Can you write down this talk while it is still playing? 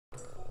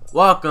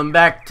Welcome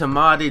back to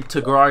Modded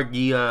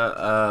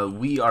Terraria.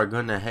 We are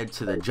gonna head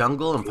to the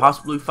jungle and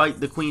possibly fight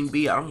the queen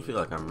bee. I don't feel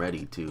like I'm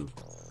ready to.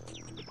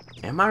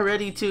 Am I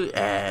ready to?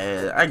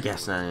 I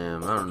guess I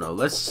am. I don't know.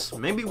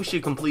 Maybe we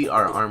should complete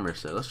our armor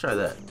set. Let's try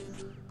that.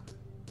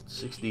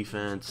 6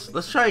 defense.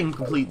 Let's try and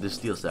complete the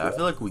steel set. I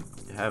feel like we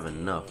have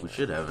enough. We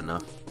should have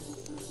enough.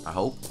 I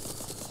hope.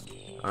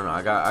 I don't know.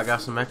 I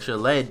got some extra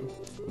lead.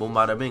 Boom,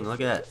 bada bing.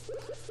 Look at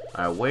that.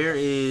 Alright, where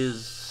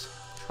is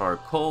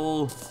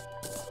charcoal?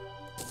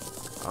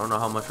 I don't know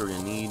how much we're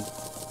gonna need.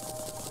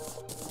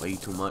 Way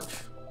too much.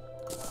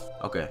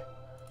 Okay.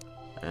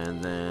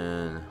 And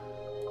then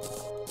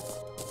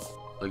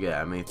look at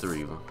that, I made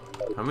 3 of them.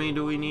 How many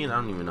do we need?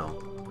 I don't even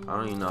know. I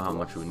don't even know how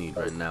much we need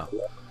right now.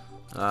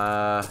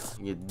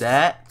 Get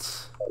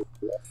that.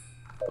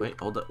 Wait,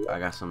 hold up. I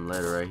got some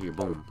lead right here.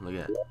 Boom. Look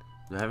at that.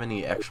 Do I have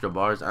any extra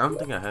bars? I don't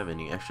think I have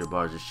any extra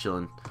bars. Just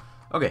chilling.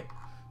 Okay.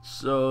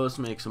 So let's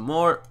make some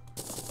more.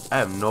 I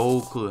have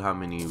no clue how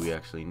many we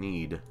actually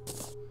need.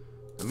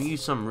 Let me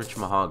use some rich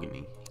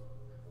mahogany,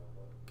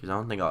 because I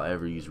don't think I'll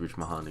ever use rich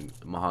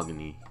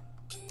mahogany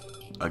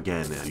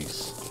again, at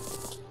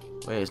least.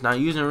 Wait, it's not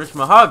using rich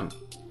mahogany.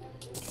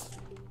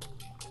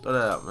 Throw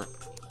that out, man.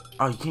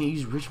 Oh, you can't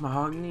use rich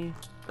mahogany?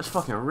 That's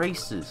fucking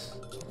racist.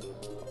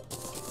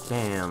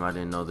 Damn, I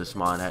didn't know this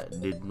mod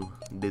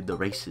did the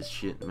racist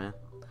shit, man.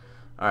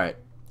 Alright,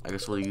 I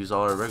guess we'll use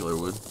all our regular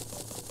wood.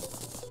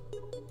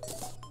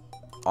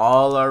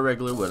 All our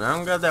regular wood. I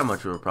don't got that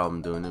much of a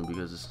problem doing it,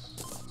 because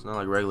it's not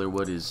like regular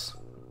wood is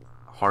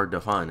hard to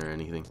find or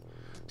anything.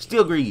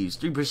 Steel greaves,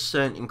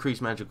 3%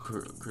 increased magic.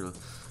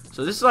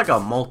 So this is like a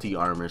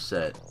multi-armor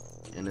set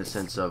in the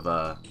sense of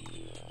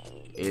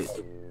it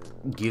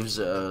gives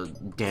a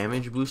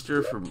damage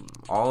booster from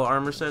all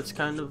armor sets,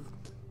 kind of,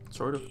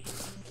 sort of.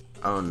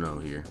 I don't know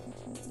here.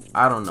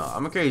 I don't know.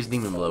 I'm gonna carry his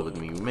demon blood with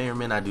me. We may or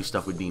may not do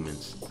stuff with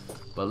demons.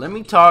 But let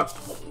me talk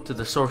to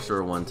the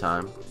sorcerer one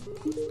time.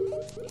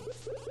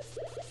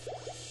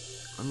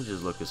 Let me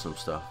just look at some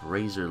stuff.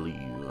 Razor leaf.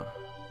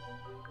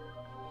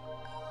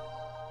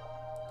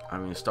 I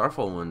mean,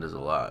 Starfall one does a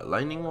lot.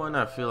 Lightning one,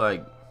 I feel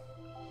like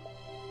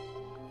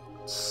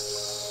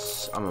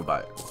I'm gonna buy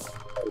it.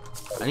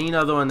 I need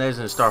another one that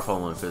isn't a Starfall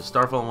one, because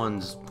Starfall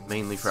one's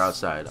mainly for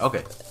outside.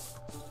 Okay,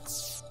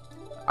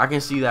 I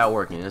can see that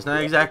working. It's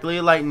not exactly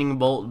a lightning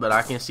bolt, but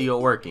I can see it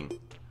working.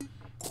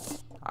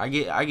 I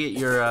get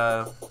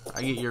your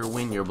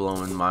wind you're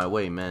blowing my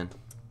way, man.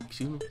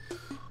 Excuse me.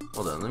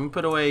 Hold on, let me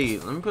put away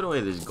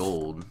this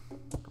gold,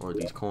 or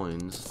these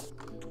coins,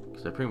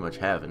 because I pretty much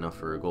have enough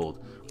for a gold.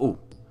 Oh,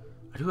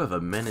 I do have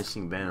a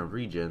menacing band of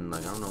regen.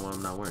 Like, I don't know why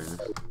I'm not wearing this.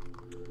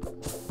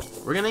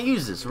 We're gonna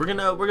use this. We're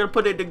gonna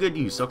put it to good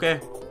use. Okay,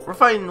 we're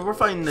fighting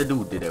the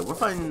dude today. We're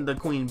fighting the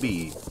queen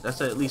bee.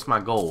 That's at least my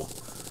goal.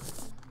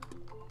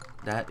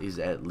 That is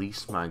at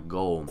least my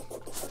goal.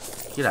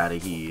 Get out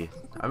of here.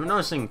 I've been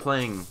noticing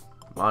playing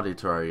modded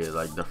Terraria,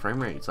 like the frame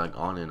rate's like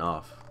on and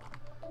off.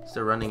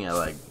 Still running at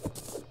like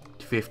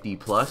 50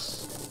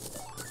 plus.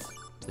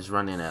 Is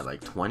running at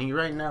like 20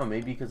 right now.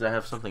 Maybe because I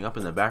have something up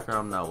in the background.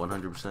 I'm not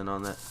 100%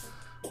 on that.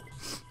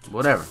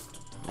 Whatever.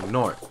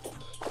 Ignore it.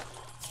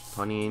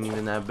 20 ain't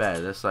even that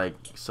bad. That's like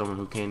someone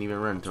who can't even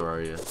run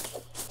Terraria,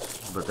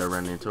 but they're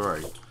running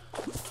Terraria.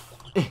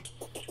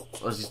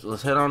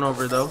 Let's head on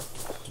over though.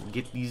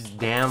 Get these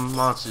damn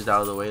monsters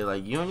out of the way.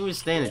 Like, you don't even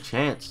stand a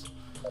chance.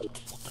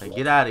 Like,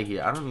 get out of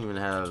here. I don't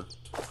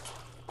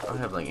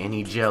have like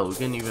any gel. We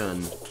can't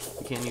even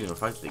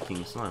fight the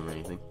king slime or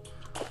anything.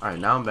 Alright,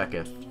 now I'm back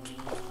at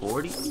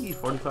 40,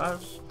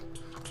 45.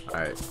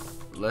 Alright,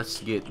 let's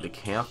get the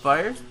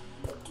campfire.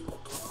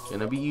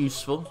 Gonna be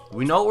useful.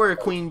 We know where a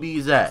queen bee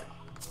is at.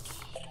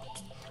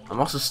 I'm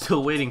also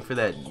still waiting for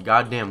that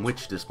goddamn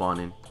witch to spawn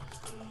in.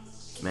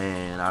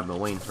 Man, I've been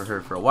waiting for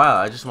her for a while.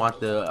 I just want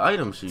the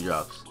items she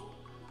drops.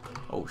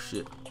 Oh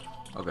shit.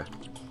 Okay,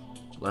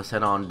 let's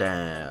head on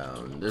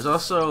down. There's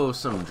also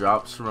some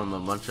drops from a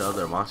bunch of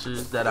other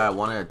monsters that I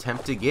want to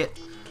attempt to get,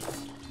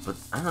 but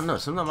I don't know,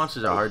 some of the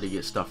monsters are hard to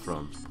get stuff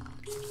from.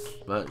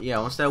 But yeah,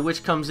 once that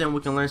witch comes in,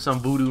 we can learn some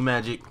voodoo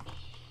magic,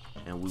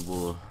 and we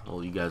will,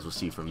 well, you guys will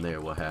see from there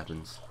what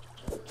happens.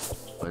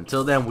 But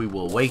until then, we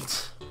will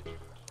wait.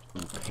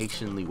 We'll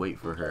patiently wait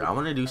for her. I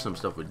want to do some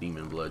stuff with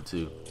demon blood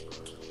too.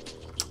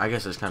 I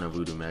guess it's kind of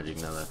voodoo magic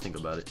now that I think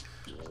about it.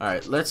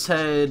 Alright, let's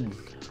head.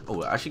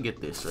 Oh, I should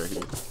get this right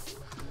here.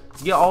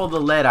 Get all the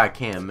lead I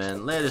can,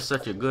 man. Lead is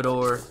such a good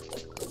ore.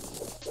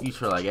 Used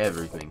for like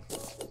everything.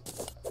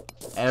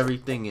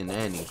 Everything and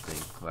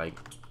anything. Like,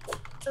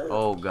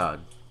 oh god.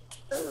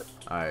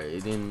 Alright,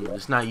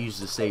 it's not used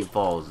to save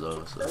falls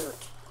though, so.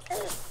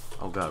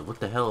 Oh god, what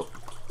the hell?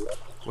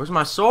 Where's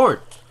my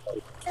sword?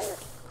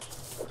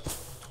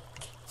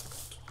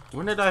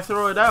 When did I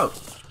throw it out?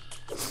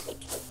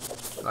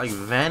 Like,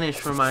 vanished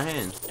from my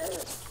hand.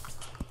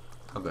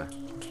 Okay.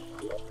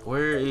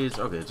 Where is,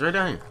 okay, it's right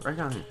down here. Right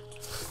down here.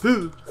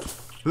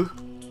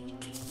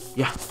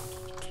 Yeah.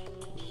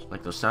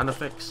 Like those sound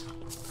effects.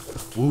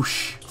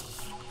 Whoosh.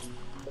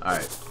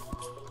 Alright.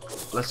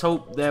 Let's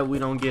hope that we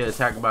don't get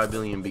attacked by a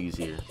billion bees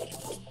here.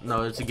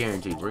 No, it's a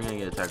guaranteed. We're gonna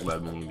get attacked by a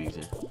million bees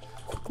here.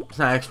 It's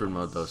not expert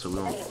mode though, so we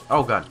won't.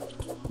 Oh god.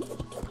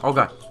 Oh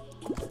god.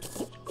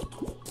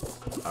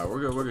 Alright,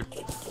 we're good, we're good.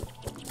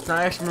 It's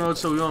not expert mode,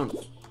 so we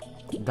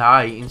won't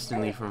die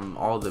instantly from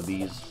all the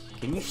bees.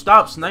 Can you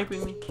stop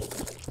sniping me?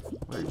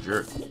 What a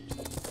jerk.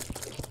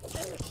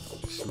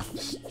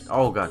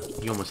 Oh god,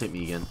 he almost hit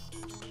me again.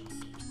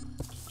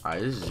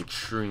 Alright, this is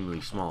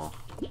extremely small.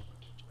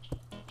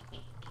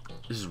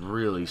 This is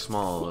really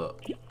small.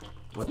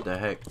 What the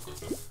heck?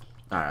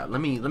 Alright,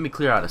 let me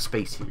clear out a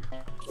space here.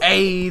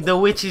 Hey, the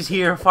witch is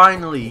here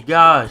finally.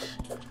 Gosh,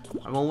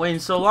 I've been waiting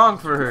so long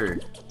for her.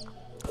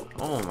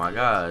 Oh my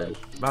god.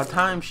 About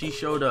time she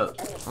showed up.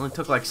 Only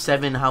took like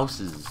 7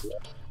 houses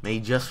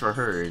made just for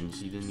her, and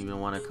she didn't even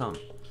want to come.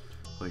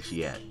 Where's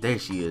she at? There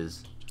she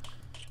is.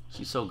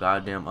 She's so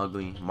goddamn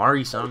ugly.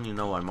 Maurice, I don't even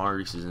know why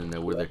Maurice is in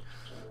there with her.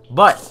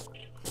 But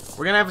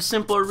we're gonna have a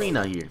simple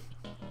arena here.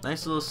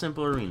 Nice little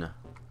simple arena.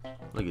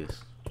 Look at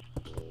this.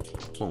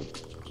 Boom.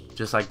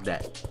 Just like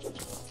that.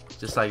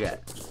 Just like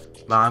that.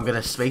 But I'm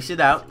gonna space it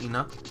out, you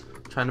know.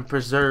 Trying to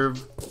preserve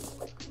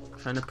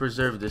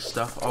this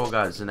stuff. Oh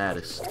god, it's an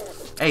Addis.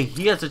 Hey,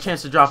 he has a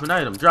chance to drop an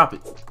item. Drop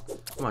it.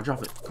 Come on,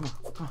 drop it. Come on,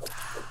 come on.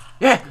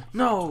 Yeah!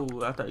 No!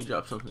 I thought he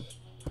dropped something.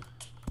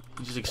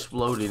 He just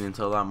exploded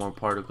into a lot more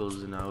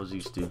particles than I was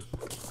used to.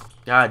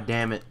 God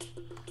damn it.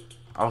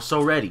 I was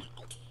so ready.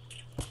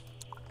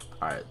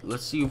 Alright,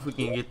 let's see if we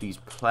can get these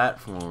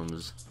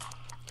platforms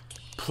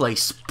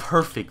placed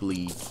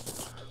perfectly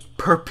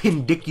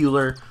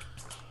perpendicular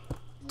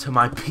to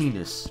my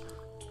penis.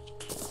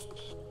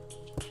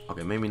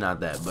 Okay, maybe not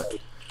that, but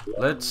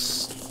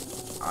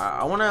let's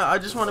I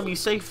just want to be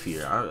safe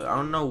here. I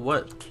don't know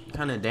what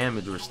kind of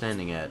damage we're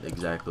standing at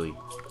exactly.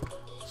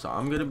 So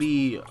I'm going to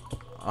be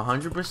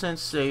 100%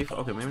 safe.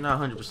 Okay, maybe not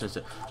 100%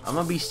 safe. I'm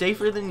going to be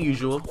safer than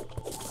usual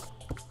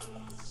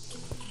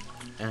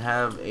and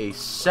have a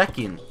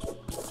second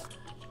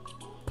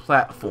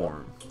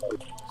platform.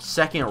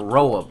 Second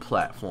row of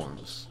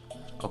platforms.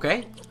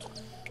 Okay?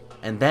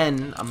 And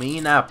then I'm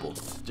eating apple.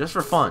 Just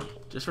for fun.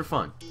 Just for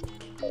fun.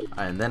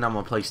 Alright, and then I'm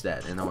gonna place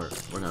that. And then we're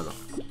gonna go.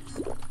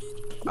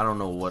 I don't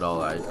know what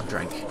all I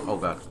drank. Oh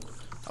god.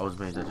 I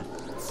wasn't paying attention.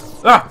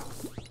 Ah!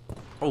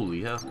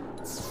 Holy hell.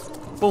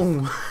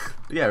 Boom.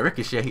 Yeah,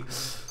 ricochet.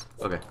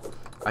 Okay.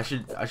 I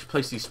should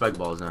place these spike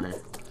balls down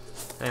here.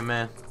 Hey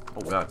man.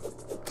 Oh god.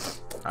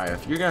 Alright,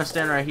 if you're gonna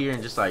stand right here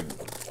and just like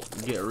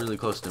get really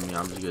close to me,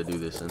 I'm just gonna do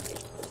this and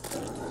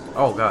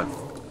oh god.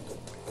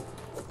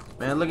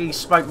 Man, look at these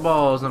spike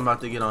balls I'm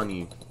about to get on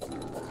you.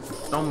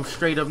 Throw them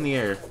straight up in the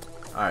air.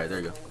 Alright,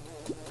 there you go.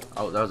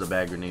 Oh, that was a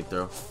bad grenade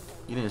throw.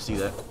 You didn't see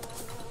that.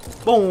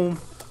 Boom!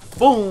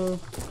 Boom!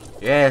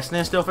 Yeah,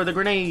 stand still for the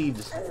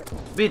grenades.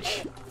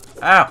 Bitch!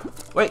 Ow!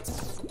 Wait!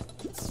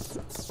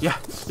 Yeah,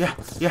 yeah,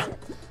 yeah.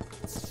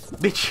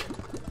 Bitch!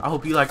 I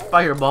hope you like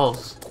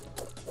fireballs.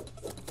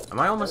 Am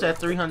I almost at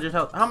 300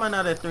 health? How am I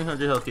not at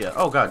 300 health yet?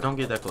 Oh god, don't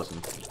get that close to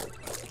me.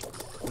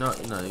 No,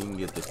 no, you can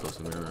get this close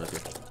to me right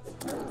there.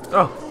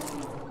 Oh!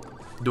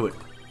 Do it.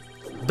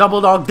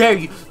 Double dog dare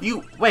you!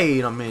 You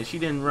wait a minute, she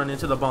didn't run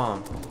into the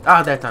bomb.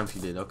 Ah, that time she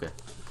did, okay.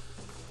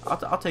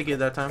 I'll take it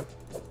that time.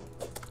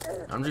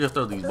 I'm just gonna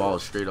throw these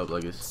balls straight up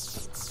like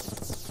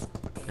this.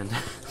 And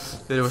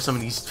there were some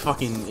of these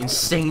fucking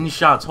insane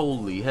shots,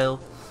 holy hell.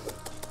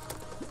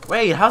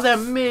 Wait, how'd that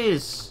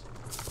miss?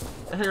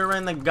 That hit her right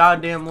in the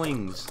goddamn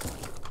wings.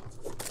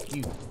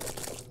 You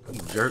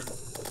jerk.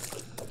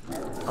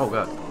 Oh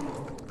god.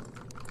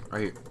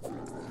 Right here.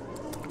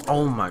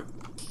 Oh my.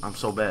 I'm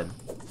so bad.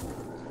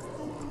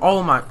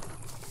 Oh my.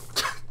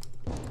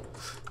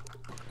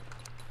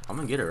 I'm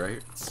gonna get it right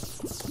here.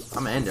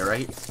 I'm gonna end it right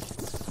here.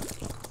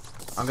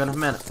 I'm gonna have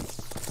mana.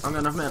 I'm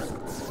gonna have mana.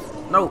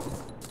 No.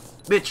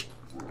 Bitch.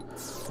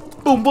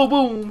 Boom, boom,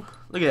 boom.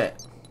 Look at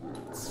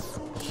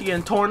that. She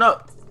getting torn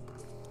up.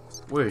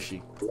 Where is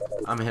she?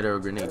 I'm gonna hit her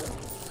with a grenade.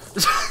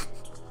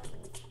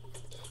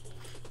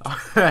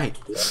 Alright.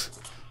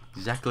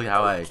 Exactly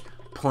how I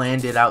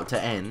planned it out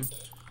to end.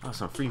 Oh,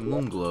 some free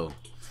moon glow.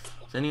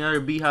 Is any other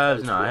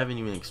beehives? No, I haven't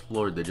even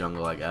explored the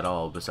jungle like at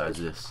all besides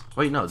this.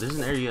 Wait, no, there's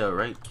an area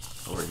right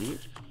over here.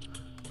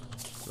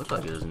 Looks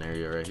like there's an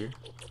area right here.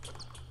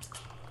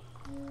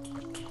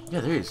 Yeah,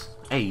 there is.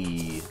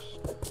 Hey.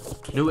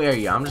 New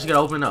area. I'm just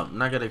gonna open up. I'm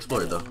not gonna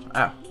explore it though.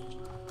 Ah.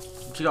 I'm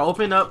just gonna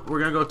open up. We're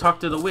gonna go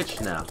talk to the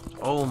witch now.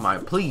 Oh my,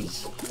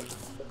 please.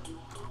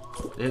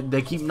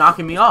 They keep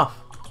knocking me off.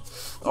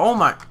 Oh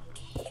my.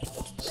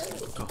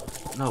 Oh,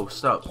 no,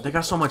 stop. They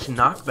got so much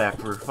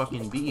knockback for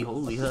fucking bee.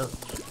 Holy hell.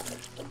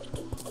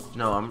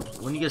 No,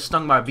 when you get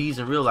stung by bees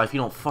in real life, you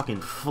don't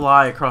fucking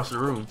fly across the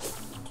room.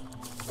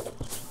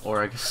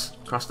 Or I guess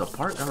across the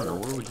park? I don't know.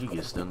 Where would you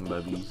get stung by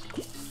bees?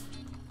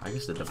 I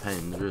guess it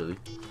depends, really.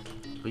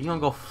 But you don't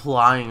go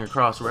flying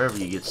across wherever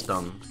you get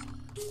stung.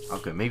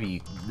 Okay,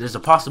 maybe there's a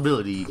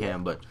possibility you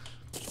can, but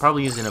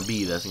probably isn't a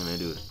bee that's gonna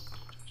do it.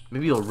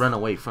 Maybe you'll run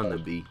away from the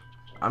bee.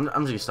 I'm just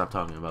gonna stop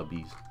talking about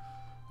bees.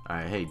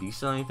 Alright, hey, do you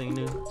sell anything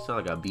new? Sell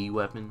like a bee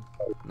weapon?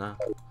 Nah.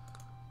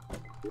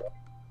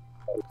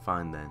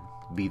 Fine then.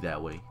 be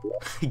that way.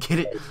 Get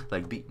it?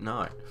 Like, be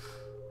not.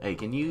 Hey,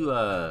 can you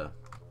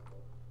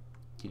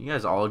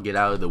guys all get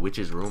out of the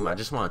witch's room? I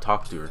just want to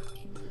talk to her.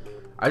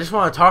 I just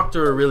want to talk to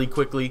her really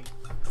quickly.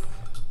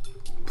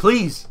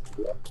 Please.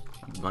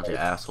 You bunch of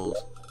assholes.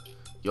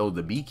 Yo,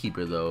 the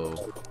beekeeper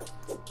though.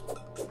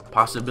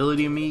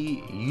 Possibility of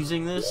me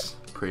using this?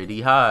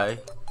 Pretty high.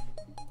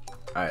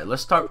 Alright,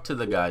 let's talk to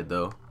the guy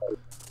though.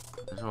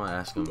 I just want to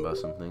ask him about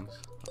some things.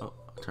 Oh,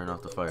 turn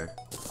off the fire.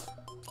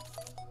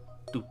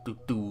 Doo, doo,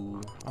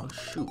 doo. Oh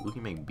shoot, we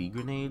can make bee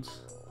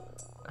grenades?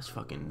 That's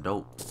fucking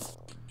dope.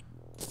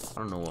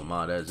 I don't know what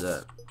mod that's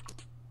that.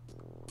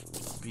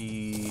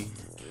 Be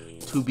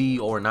to be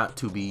or not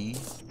to be.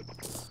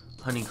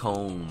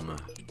 Honeycomb.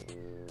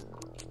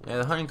 Yeah,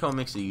 the honeycomb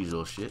makes the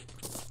usual shit.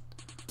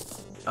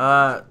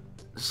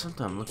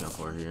 Something I'm looking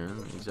for here. I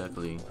don't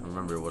exactly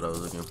remember what I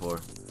was looking for.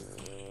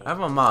 I have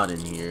a mod in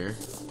here.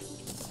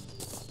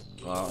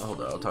 Well,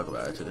 hold on, I'll talk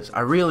about it after this.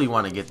 I really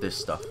want to get this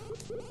stuff.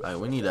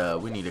 We need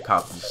to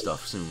copy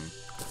stuff soon.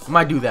 I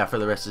might do that for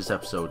the rest of this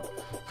episode.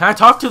 Can I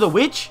talk to the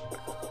witch?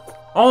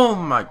 Oh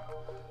my.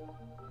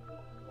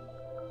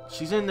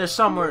 She's in there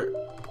somewhere.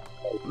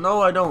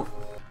 No, I don't.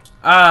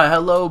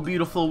 Hello,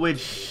 beautiful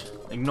witch.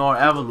 Ignore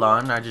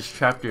Avalon. I just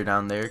trapped her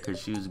down there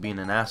because she was being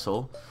an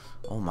asshole.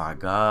 Oh my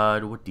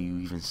god, what do you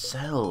even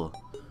sell?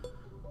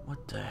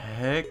 What the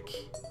heck?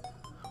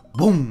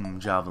 Boom,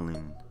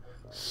 javelin.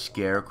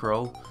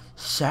 Scarecrow.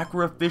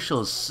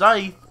 Sacrificial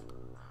scythe.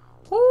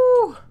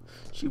 Woo!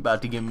 She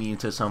about to get me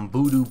into some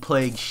voodoo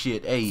plague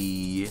shit.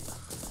 Hey.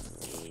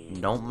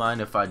 Don't mind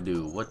if I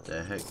do. What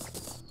the heck?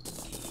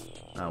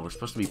 We're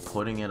supposed to be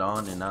putting it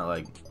on and not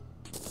like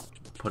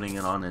putting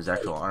it on as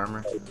actual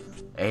armor.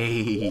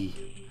 Hey.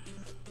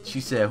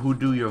 She said, who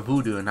do your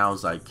voodoo? And I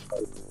was like,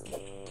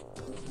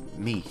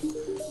 me.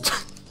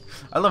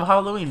 I love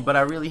Halloween, but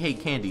I really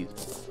hate candies.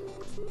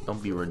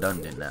 Don't be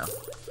redundant now.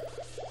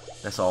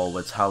 That's all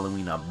what's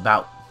Halloween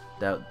about.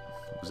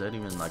 Was that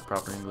even like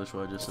proper English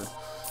what I just said?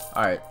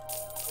 Alright.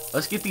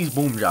 Let's get these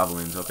boom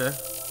javelins, okay?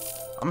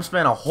 I'm gonna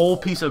spend a whole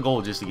piece of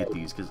gold just to get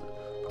these, because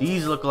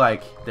these look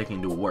like they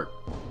can do work.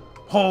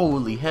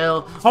 Holy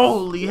hell.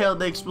 Holy hell,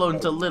 they explode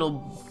into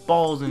little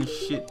balls and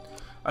shit.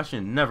 I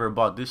should never have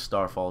bought this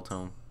Starfall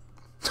tome.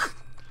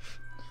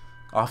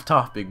 Off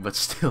topic, but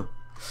still.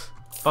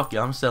 Fuck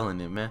yeah, I'm selling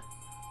it, man.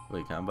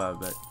 Wait, can I buy it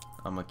back?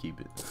 I'm gonna keep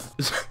it.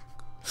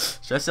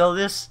 Should I sell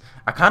this?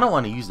 I kind of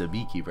want to use the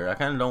beekeeper. I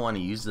kind of don't want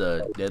to use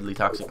the deadly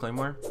toxic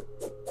claymore.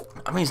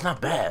 I mean, it's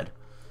not bad.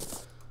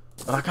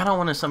 But I kind of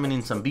want to summon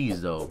in some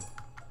bees, though.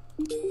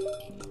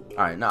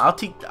 Alright, now I'll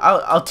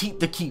keep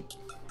the keep.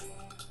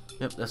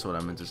 Yep, that's what I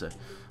meant to say.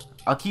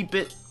 I'll keep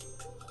it.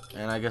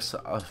 And I guess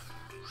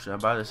should I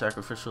buy the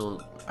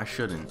sacrificial? I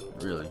shouldn't,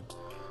 really.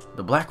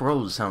 The black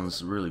rose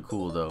sounds really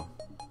cool, though.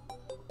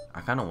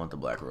 I kind of want the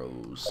black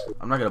rose.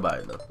 I'm not going to buy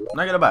it, though. I'm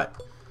not going to buy it.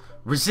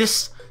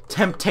 Resist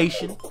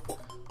temptation.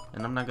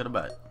 And I'm not going to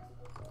buy it.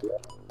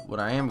 What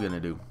I am going to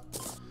do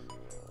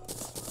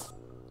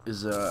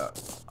is, I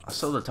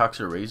sell the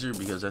toxic razor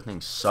because that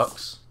thing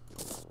sucks.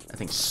 That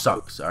thing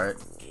sucks, alright?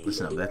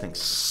 Listen up, that thing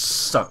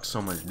sucks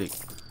so much dick.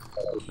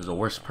 It was the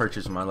worst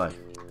purchase of my life.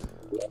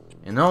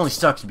 And it only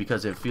sucks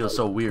because it feels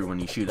so weird when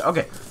you shoot it.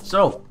 Okay,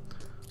 so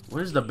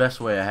what is the best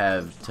way I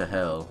have to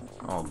hell?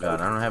 Oh god,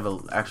 I don't have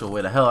an actual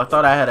way to hell. I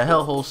thought I had a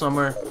hellhole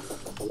somewhere.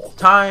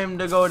 Time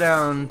to go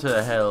down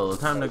to hell.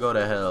 Time to go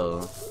to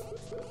hell.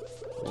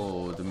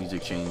 Oh, the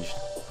music changed.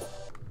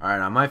 Alright,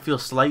 I might feel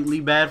slightly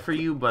bad for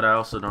you, but I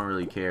also don't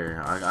really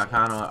care. I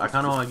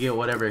kinda wanna get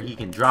whatever he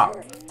can drop.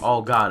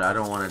 Oh god, I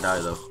don't wanna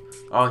die though.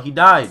 Oh, he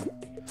died.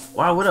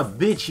 Wow, what a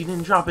bitch, he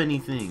didn't drop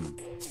anything.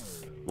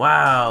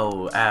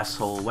 Wow,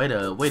 asshole. Way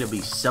to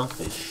be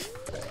selfish.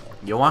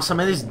 You want some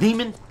of this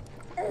demon?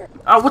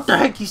 Oh, what the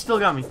heck? He still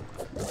got me.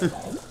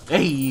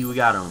 Hey, we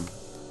got him.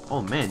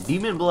 Oh man,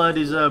 demon blood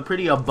is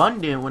pretty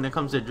abundant when it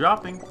comes to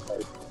dropping.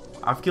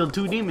 I've killed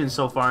 2 demons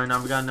so far and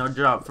I've got no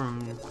drop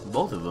from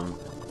both of them.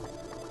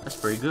 That's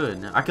pretty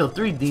good. I killed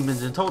 3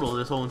 demons in total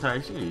this whole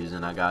entire series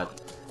and I got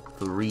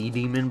 3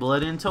 demon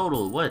blood in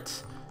total.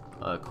 What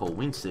a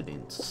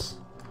coincidence.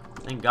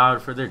 Thank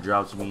God for their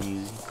drops being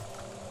easy.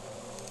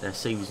 That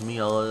saves me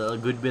a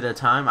good bit of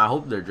time. I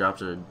hope their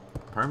drops are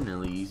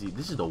permanently easy.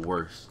 This is the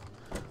worst.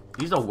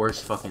 These are the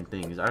worst fucking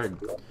things. I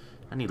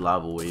need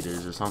lava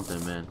waders or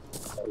something, man.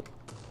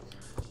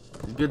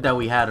 It's good that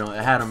we had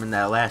them in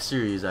that last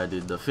series I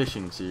did, the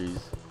fishing series.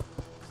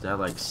 That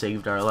like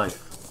saved our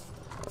life.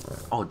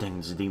 Oh dang,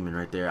 there's a demon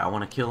right there. I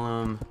want to kill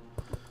him.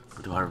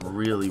 Or do I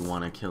really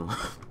want to kill him?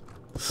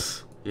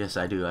 Yes,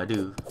 I do. I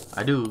do.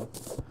 I do.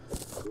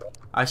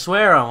 I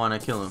swear I want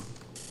to kill him.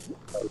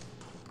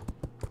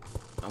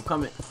 I'm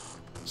coming.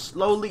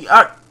 Slowly.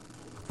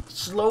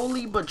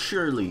 Slowly but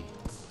surely.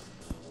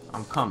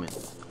 I'm coming.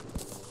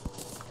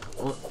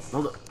 Oh,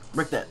 hold up.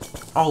 Break that.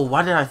 Oh,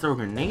 why did I throw a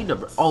grenade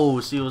up? Oh,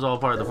 see, it was all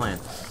part of the plan.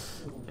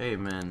 Hey,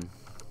 man.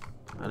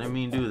 I didn't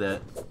mean to do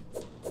that.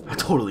 I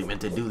totally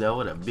meant to do that.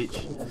 What a bitch.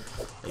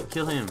 Hey,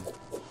 kill him.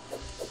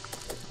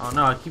 Oh,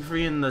 no. I keep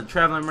freeing the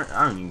traveling merchant.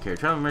 I don't even care.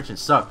 Traveling merchant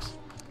sucks.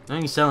 They don't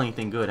even sell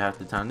anything good half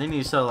the time. They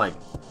need to sell like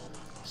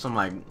some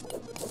like,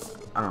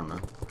 I don't know.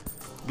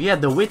 But yeah,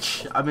 the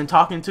witch, I've been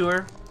talking to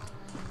her.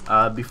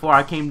 Before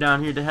I came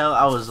down here to hell,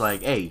 I was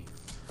like, hey,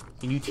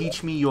 can you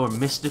teach me your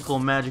mystical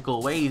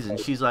magical ways? And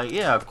she's like,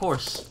 yeah, of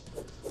course.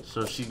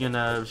 So she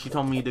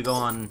told me to go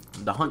on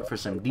the hunt for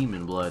some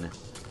demon blood.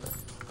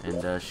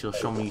 And she'll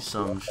show me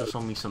some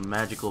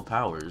magical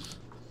powers.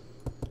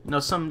 You know,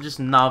 some just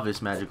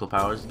novice magical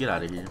powers. Get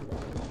out of here.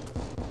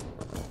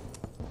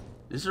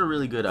 This is a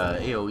really good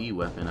AoE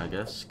weapon, I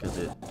guess, because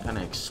it kind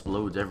of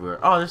explodes everywhere.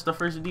 Oh, this is the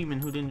first demon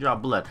who didn't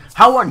drop blood.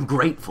 How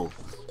ungrateful!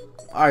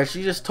 Alright,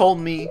 she just told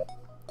me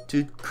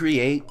to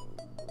create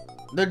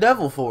the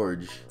Devil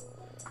Forge.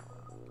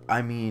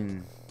 I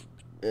mean,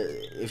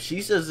 if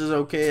she says it's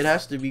okay, it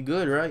has to be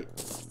good, right?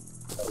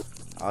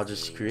 I'll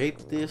just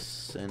create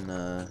this, and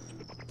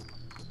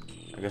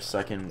I guess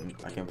I can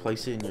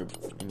place it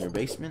in your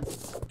basement.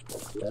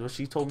 Is what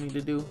she told me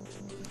to do.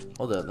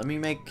 Hold up, let me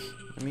make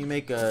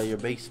your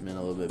basement a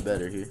little bit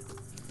better here.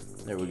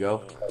 There we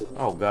go.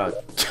 Oh god.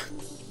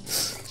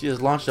 She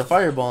just launched a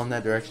fireball in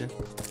that direction.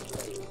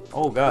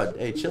 Oh god.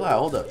 Hey, chill out.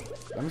 Hold up.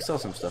 Let me sell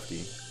some stuff to you.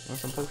 You want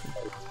some potions?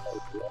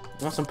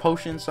 You want some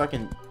potions so I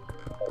can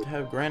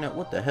have granite?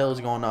 What the hell is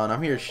going on?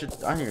 I'm hearing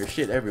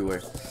shit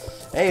everywhere.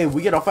 Hey,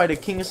 we gotta fight a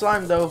king of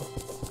slime though.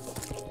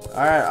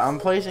 Alright, I'm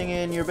placing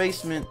it in your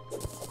basement.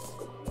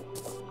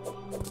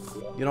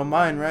 You don't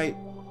mind, right?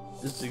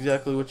 This is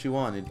exactly what you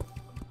wanted.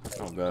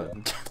 Oh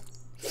god.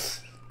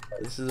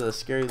 This is a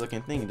scary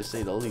looking thing, to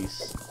say the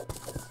least.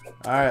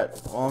 Alright,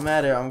 while I'm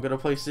at it, I'm gonna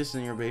place this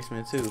in your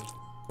basement too.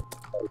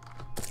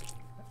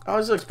 Oh,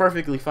 this looks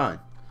perfectly fine.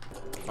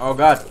 Oh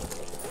god.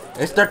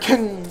 It's the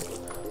king!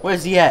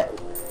 Where's he at?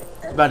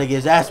 He's about to get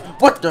his ass.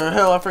 What the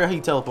hell? I forgot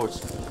he teleports.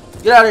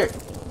 Get out of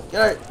here!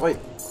 Get out of here! Wait.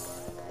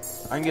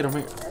 I can get him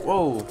here.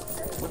 Whoa.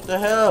 What the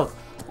hell?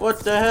 What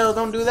the hell?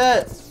 Don't do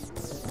that!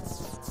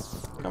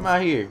 Come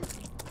out here.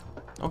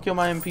 Don't kill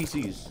my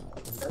NPCs.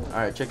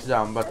 Alright, check this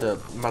out. I'm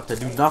about to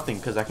do nothing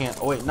because I can't.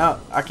 Oh wait, no,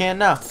 I can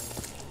now.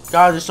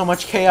 God, there's so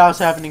much chaos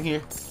happening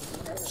here.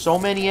 So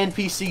many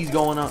NPCs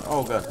going on.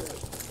 Oh god.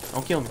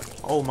 Don't kill me.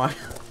 Oh my. I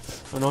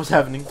don't know what's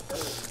happening.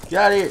 Get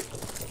out of here.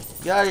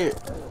 Get out of here.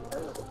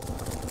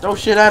 Throw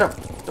shit at him.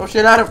 Throw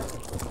shit at him.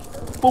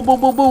 Boom, boom,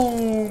 boom,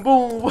 boom,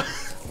 boom.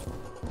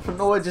 I don't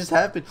know what just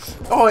happened.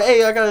 Oh,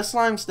 hey, I got a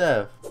slime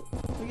staff.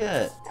 Look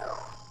at that.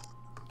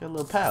 Got a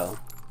little pal.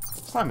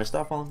 Slime,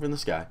 stop falling from the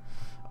sky.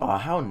 Oh,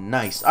 how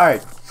nice.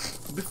 Alright,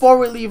 before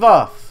we leave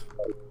off,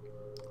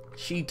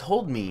 she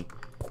told me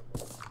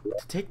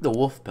to take the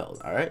wolf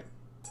pelt, alright?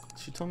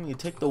 She told me to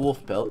take the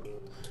wolf pelt.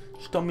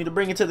 She told me to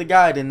bring it to the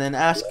guide and then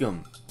ask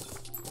him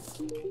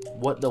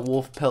what the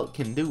wolf pelt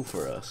can do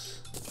for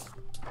us.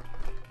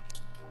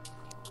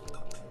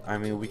 I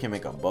mean, we can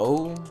make a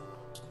bow.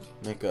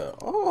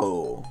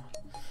 Oh.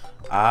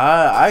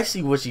 I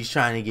see what she's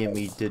trying to get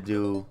me to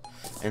do.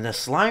 And the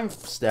slime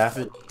staff,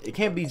 it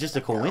can't be just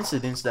a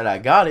coincidence that I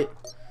got it.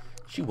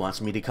 She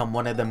wants me to become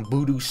one of them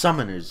voodoo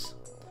summoners.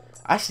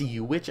 I see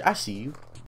you, witch. I see you.